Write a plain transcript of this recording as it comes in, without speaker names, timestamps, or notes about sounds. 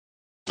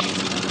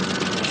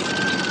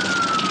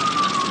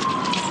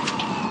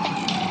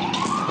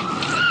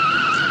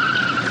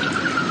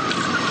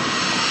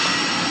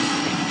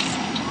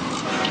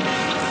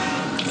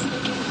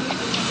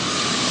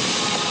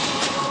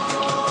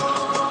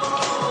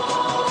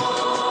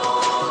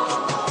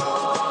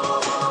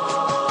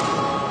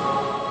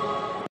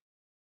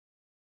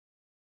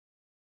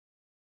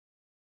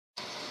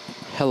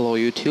Hello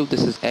YouTube,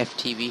 this is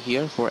FTV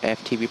here for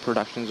FTV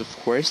Productions, of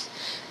course,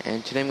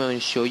 and today I'm going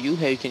to show you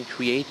how you can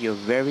create your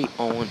very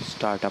own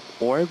startup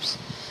orbs,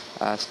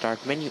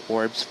 start menu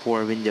orbs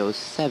for Windows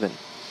 7.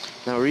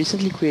 Now I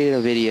recently created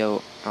a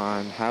video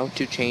on how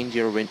to change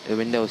your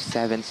Windows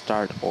 7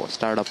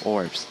 startup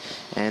orbs,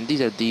 and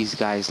these are these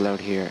guys out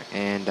here,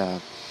 and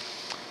I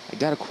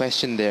got a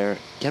question there: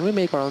 can we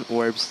make our own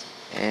orbs?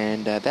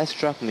 And that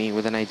struck me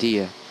with an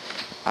idea.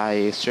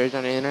 I searched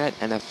on the internet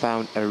and I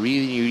found a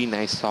really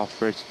nice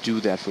software to do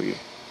that for you.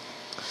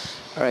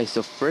 Alright,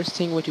 so first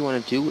thing what you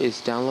want to do is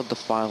download the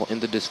file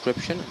in the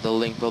description. The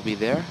link will be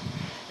there,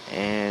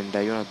 and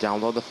you want to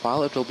download the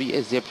file. It will be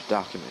a zipped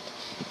document.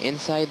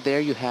 Inside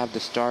there you have the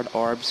Start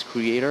Orbs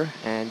creator,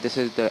 and this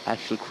is the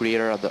actual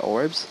creator of the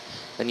orbs.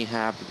 Then you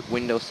have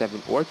Windows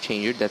 7 Orb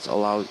Changer that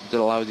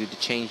allows you to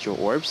change your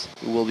orbs.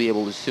 You will be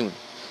able to soon.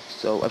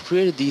 So I've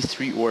created these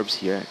three orbs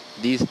here.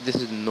 This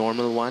is the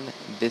normal one,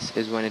 this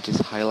is when it is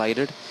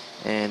highlighted,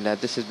 and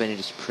this is when it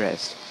is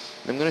pressed.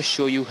 I'm going to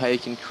show you how you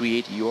can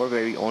create your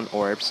very own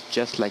orbs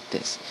just like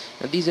this.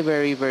 Now these are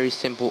very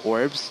simple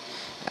orbs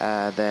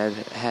that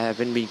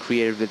haven't been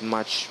created with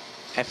much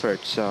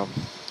effort, so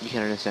you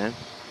can understand.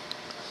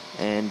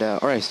 And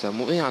alright, so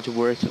moving on to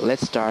work,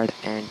 let's start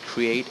and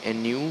create a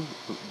new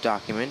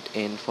document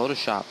in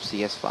Photoshop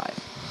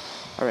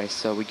CS5. Alright,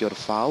 so we go to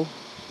File,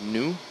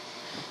 New,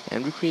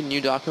 and we create a new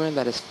document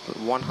that is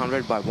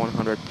 100 by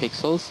 100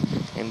 pixels,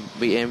 and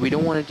we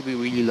don't want it to be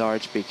really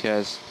large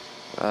because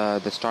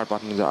the start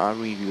buttons are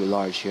really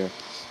large here.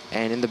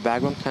 And in the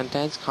background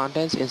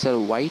contents instead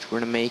of white, we're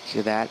gonna make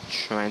that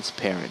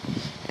transparent,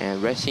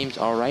 and rest seems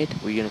alright.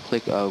 We're gonna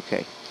click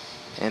OK,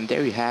 and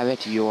there you have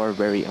it, your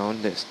very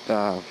own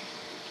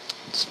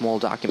small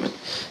document.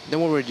 Then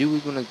what we're gonna do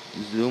is gonna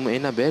zoom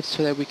in a bit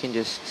so that we can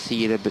just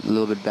see it a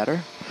little bit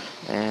better,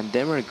 and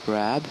then we're gonna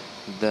grab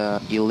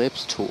the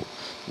ellipse tool.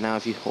 Now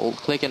if you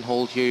click and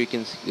hold here, you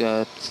can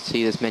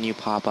see this menu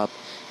pop up,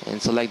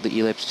 and select the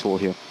ellipse tool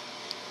here.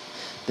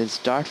 Then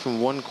start from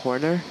one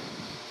corner,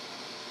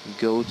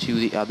 go to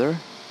the other,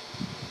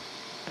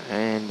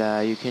 and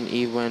you can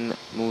even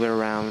move it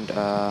around.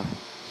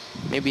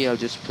 Maybe I'll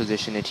just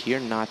position it here,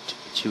 not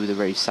to the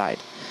very side,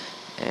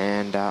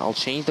 and I'll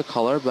change the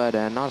color, but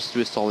not to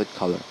a solid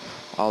color.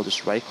 I'll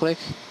just right click,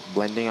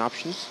 blending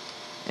options,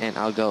 and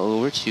I'll go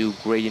over to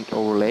gradient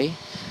overlay,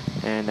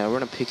 and we're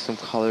gonna pick some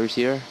colors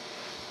here.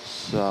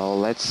 So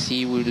let's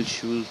see, we'll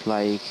choose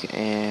like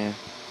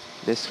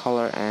this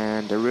color,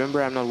 and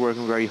remember I'm not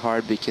working very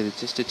hard because it's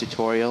just a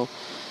tutorial,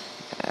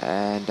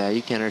 and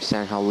you can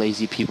understand how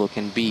lazy people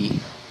can be.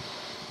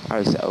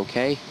 Alright, so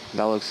okay,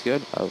 that looks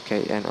good,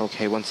 okay, and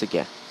okay once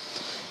again.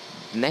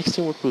 Next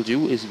thing what we'll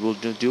do is we'll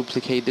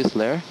duplicate this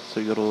layer. So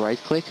you go to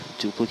right click,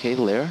 duplicate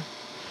layer,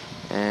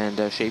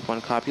 and shape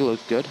one copy,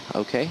 looks good,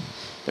 okay.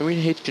 Then we're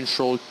gonna hit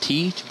Control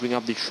T to bring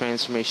up the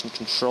transformation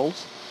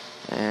controls,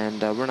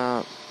 and we're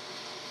gonna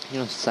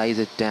size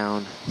it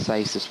down,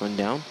 size this one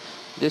down,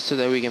 just so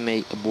that we can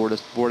make a border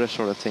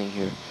sort of thing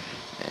here.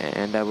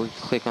 And we'll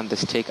click on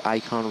this tick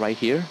icon right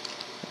here,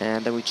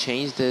 and then we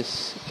change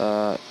this,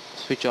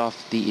 switch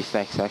off the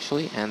effects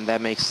actually, and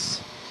that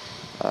makes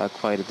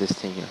quite this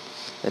thing here.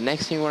 The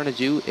next thing we're going to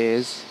do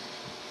is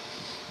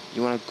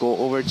you want to go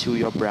over to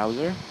your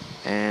browser,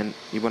 and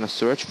you want to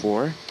search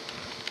for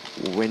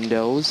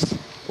Windows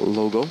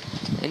logo,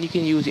 and you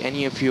can use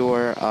any of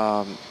your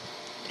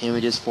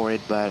images for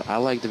it, but I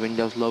like the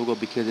Windows logo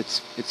because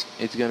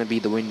it's gonna be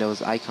the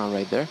Windows icon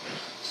right there.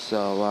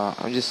 So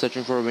I'm just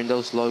searching for a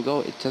Windows logo.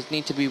 It doesn't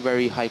need to be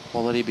very high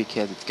quality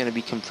because it's gonna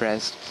be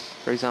compressed.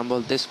 For example,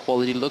 this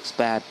quality looks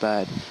bad,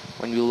 but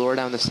when you lower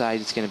down the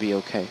size, it's gonna be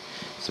okay.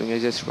 So I'm gonna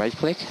just right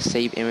click,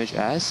 save image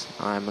as.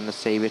 I'm gonna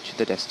save it to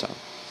the desktop.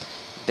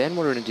 Then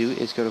what we're gonna do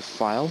is go to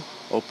File,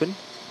 Open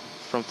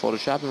from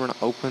Photoshop, and we're gonna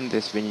open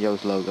this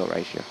Windows logo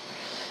right here.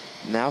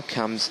 Now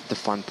comes the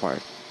fun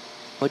part.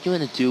 What you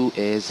want to do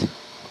is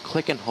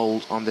click and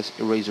hold on this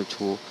eraser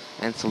tool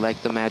and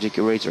select the magic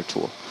eraser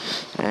tool,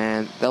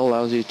 and that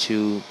allows you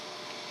to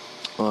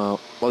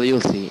well, you'll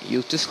see,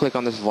 you just click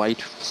on this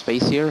white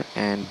space here,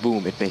 and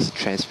boom, it makes it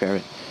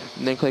transparent.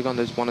 And then click on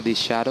this one of these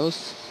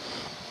shadows,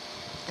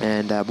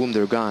 and boom,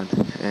 they're gone.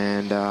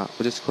 And we'll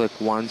just click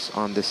once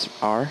on this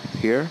R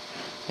here,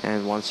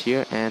 and once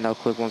here, and I'll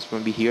click once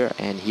maybe here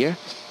and here,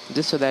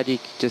 just so that you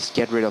just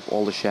get rid of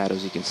all the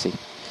shadows you can see.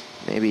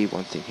 Maybe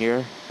one thing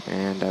here,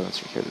 and once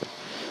here.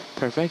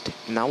 Perfect.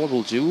 Now what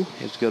we'll do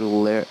is go to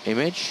layer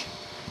image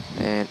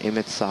and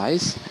image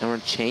size, and we're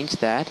going to change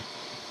that.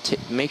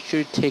 Make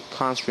sure to take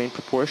constraint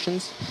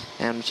proportions,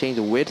 and change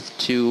the width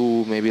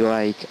to maybe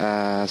like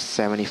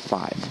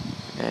 75,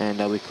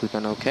 and we click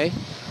on OK,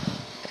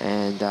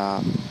 and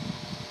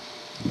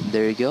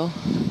there you go.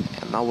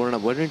 And now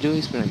what we're going to do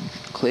is we're going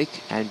to click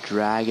and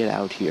drag it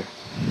out here,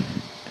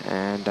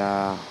 and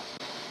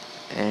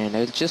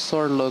it just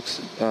sort of looks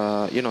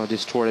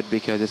distorted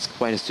because it's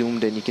quite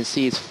zoomed in. You can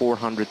see it's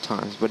 400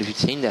 times, but if you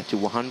change that to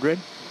 100,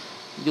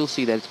 you'll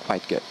see that it's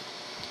quite good.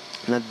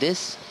 Now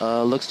this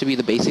looks to be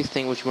the basic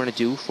thing which we're going to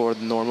do for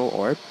the normal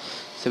orb.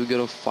 So we go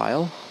to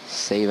File,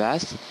 Save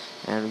As,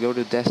 and go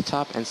to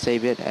desktop and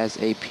save it as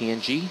a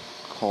PNG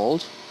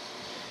called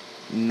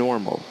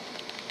normal.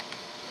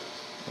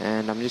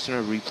 And I'm just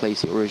going to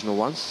replace the original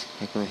ones.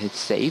 I'm going to hit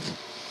save.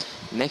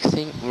 Next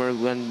thing, we're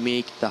going to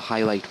make the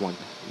highlight one,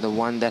 the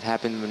one that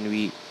happened when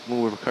we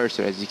move our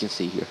cursor, as you can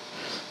see here.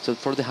 So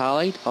for the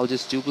highlight, I'll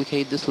just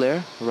duplicate this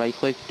layer, right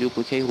click,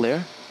 duplicate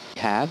layer,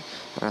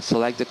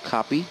 select the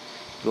copy,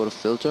 go to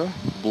filter,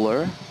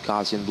 blur,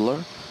 gaussian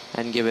blur,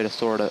 and give it a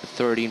sort of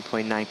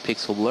 13.9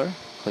 pixel blur,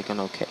 click on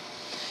OK.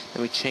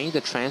 Then we change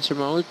the transfer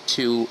mode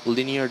to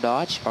linear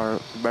dodge, or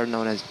better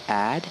known as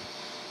add,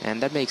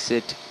 and that makes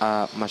it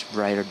much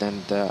brighter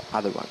than the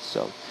other ones.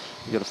 So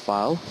we go to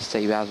file,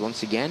 save as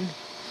once again,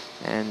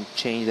 and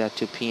change that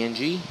to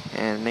PNG,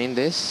 and name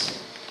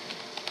this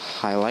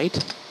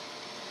highlight.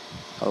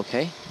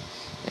 Okay,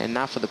 and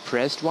now for the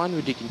pressed one,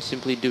 what you can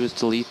simply do is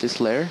delete this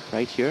layer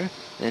right here,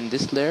 and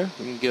this layer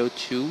we can go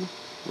to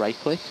right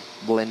click,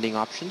 blending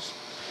options,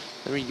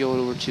 then we go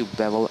over to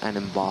bevel and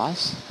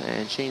emboss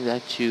and change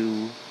that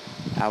to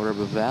outer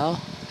bevel,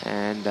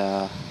 and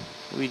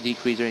we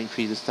decrease or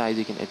increase the size.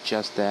 You can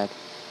adjust that,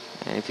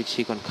 and if you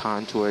click on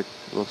contour, it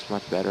looks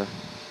much better,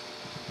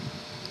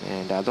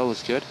 and that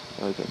looks good.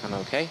 We'll click on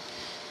OK,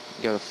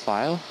 go to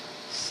file,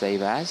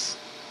 save as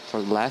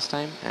for the last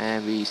time,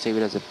 and we save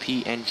it as a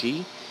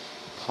PNG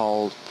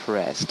called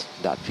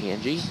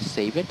pressed.png.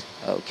 Save it.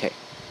 OK.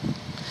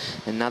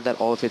 And now that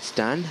all of it's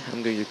done,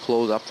 I'm going to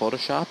close up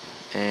Photoshop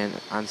and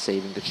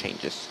unsaving the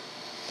changes.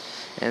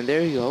 And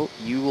there you go.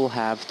 You will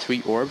have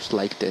 3 orbs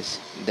like this.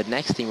 The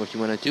next thing what you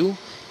want to do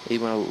is you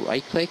want to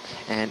right click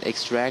and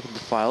extract the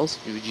files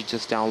which you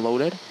just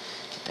downloaded,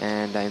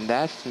 and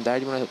from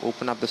that you want to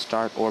open up the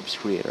Start Orbs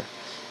Creator.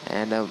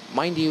 And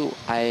mind you,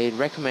 I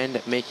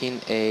recommend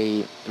making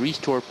a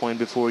restore point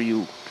before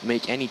you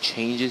make any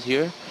changes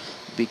here,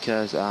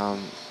 because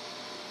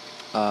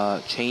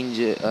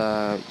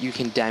you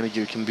can damage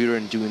your computer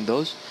in doing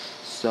those.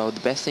 So the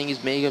best thing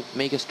is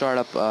make a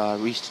startup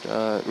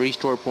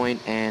restore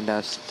point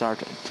and start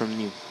from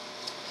new.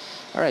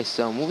 Alright,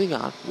 so moving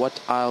on,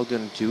 what I'm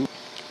going to do,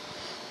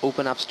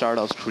 open up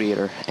Startups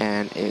Creator,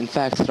 and in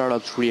fact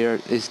Startups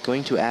Creator is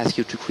going to ask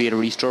you to create a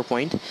restore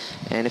point,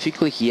 and if you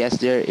click yes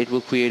there, it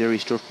will create a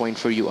restore point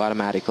for you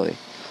automatically.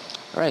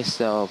 Alright,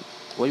 so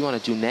what you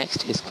want to do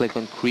next is click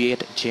on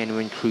Create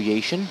Genuine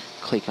Creation,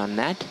 click on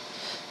that,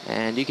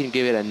 and you can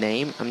give it a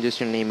name. I'm just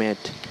going to name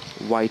it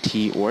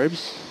YT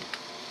Orbs,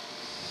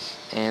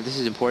 and this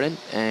is important.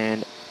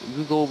 And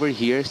you go over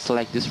here,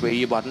 select this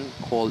radio button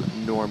called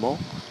normal,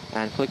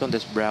 and click on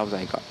this browse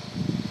icon.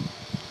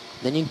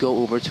 Then you go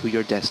over to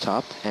your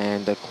desktop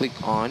and click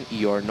on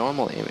your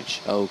normal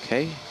image.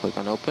 Okay, click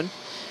on open.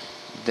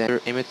 Then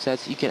your image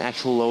sets, you can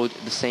actually load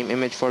the same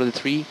image for the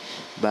 3,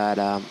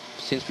 but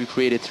since we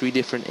created 3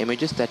 different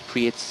images, that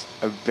creates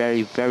a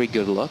very, very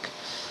good look.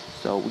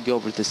 So we go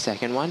over to the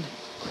second one,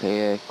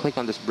 click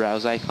on this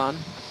browse icon,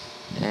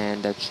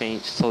 and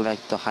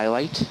select the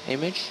highlight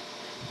image.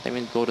 Then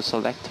we go to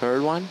select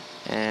third one,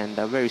 and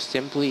very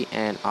simply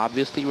and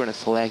obviously we're going to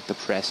select the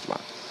pressed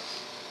one.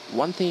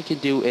 One thing you can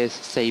do is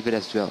save it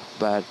as well,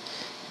 but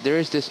there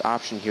is this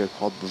option here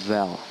called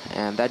bevel,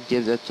 and that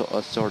gives it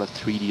a sort of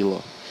 3D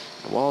look.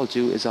 And what I'll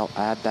do is I'll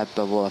add that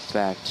bevel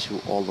effect to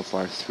all of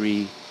our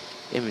 3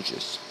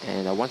 images.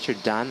 And once you're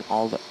done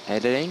all the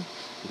editing,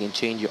 you can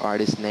change your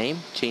artist name,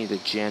 change the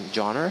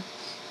genre,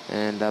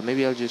 and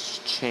maybe I'll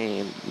just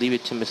leave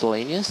it to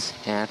miscellaneous,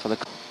 and for the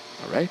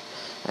alright.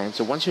 And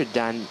so once you're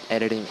done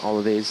editing all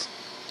of these,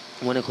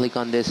 you want to click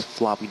on this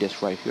floppy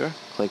disk right here,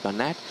 click on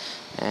that,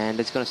 and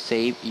it's going to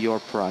save your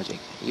project.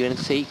 You can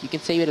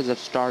save it as a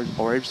Start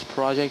Orbs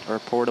project or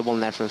portable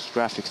network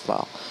graphics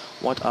file.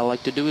 What I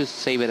like to do is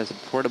save it as a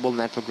portable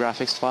network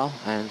graphics file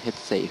and hit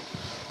save.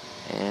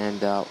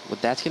 And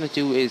what that's going to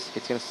do is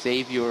it's going to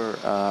save your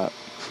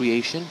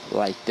creation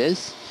like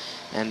this.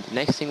 And the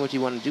next thing what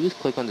you want to do is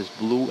click on this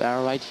blue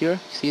arrow right here,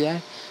 see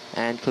that,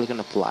 and click on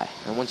apply.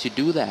 And once you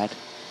do that,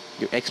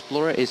 your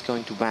Explorer is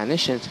going to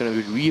vanish and it's going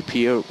to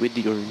reappear with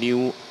your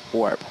new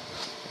orb,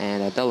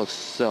 and that looks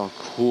so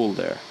cool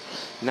there.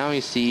 Now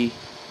you see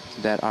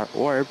that our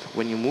orb,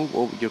 when you move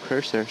over your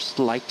cursor,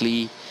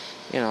 slightly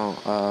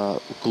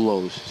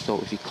glows. So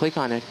if you click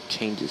on it, it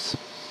changes.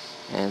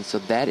 And so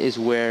that is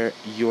where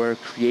your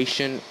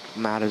creation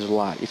matters a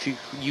lot. If you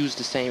use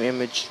the same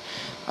image,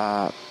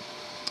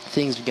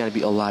 things are going to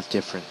be a lot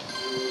different.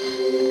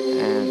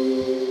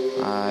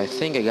 And I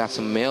think I got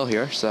some mail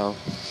here, so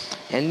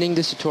ending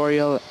this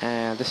tutorial,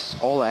 and this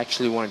is all I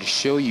actually wanted to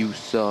show you.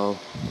 So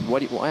what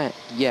do you want?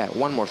 Yeah,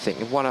 one more thing.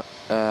 If you want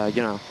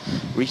to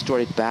restore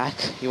it back,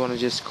 you want to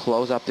just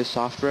close up this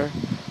software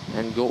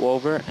and go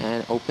over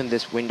and open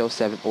this Windows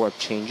 7 Orb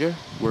Changer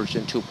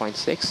version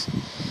 2.6,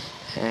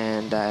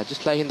 and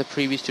just like in the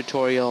previous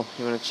tutorial,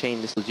 you want to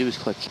change this. Use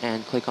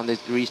click on this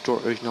Restore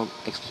Original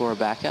Explorer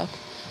Backup,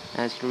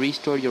 and it's going to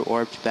restore your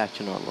orbs back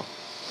to normal.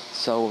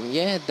 So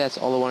yeah, that's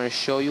all I want to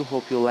show you.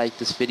 Hope you like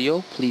this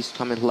video. Please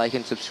comment, like,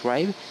 and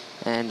subscribe,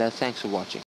 and thanks for watching.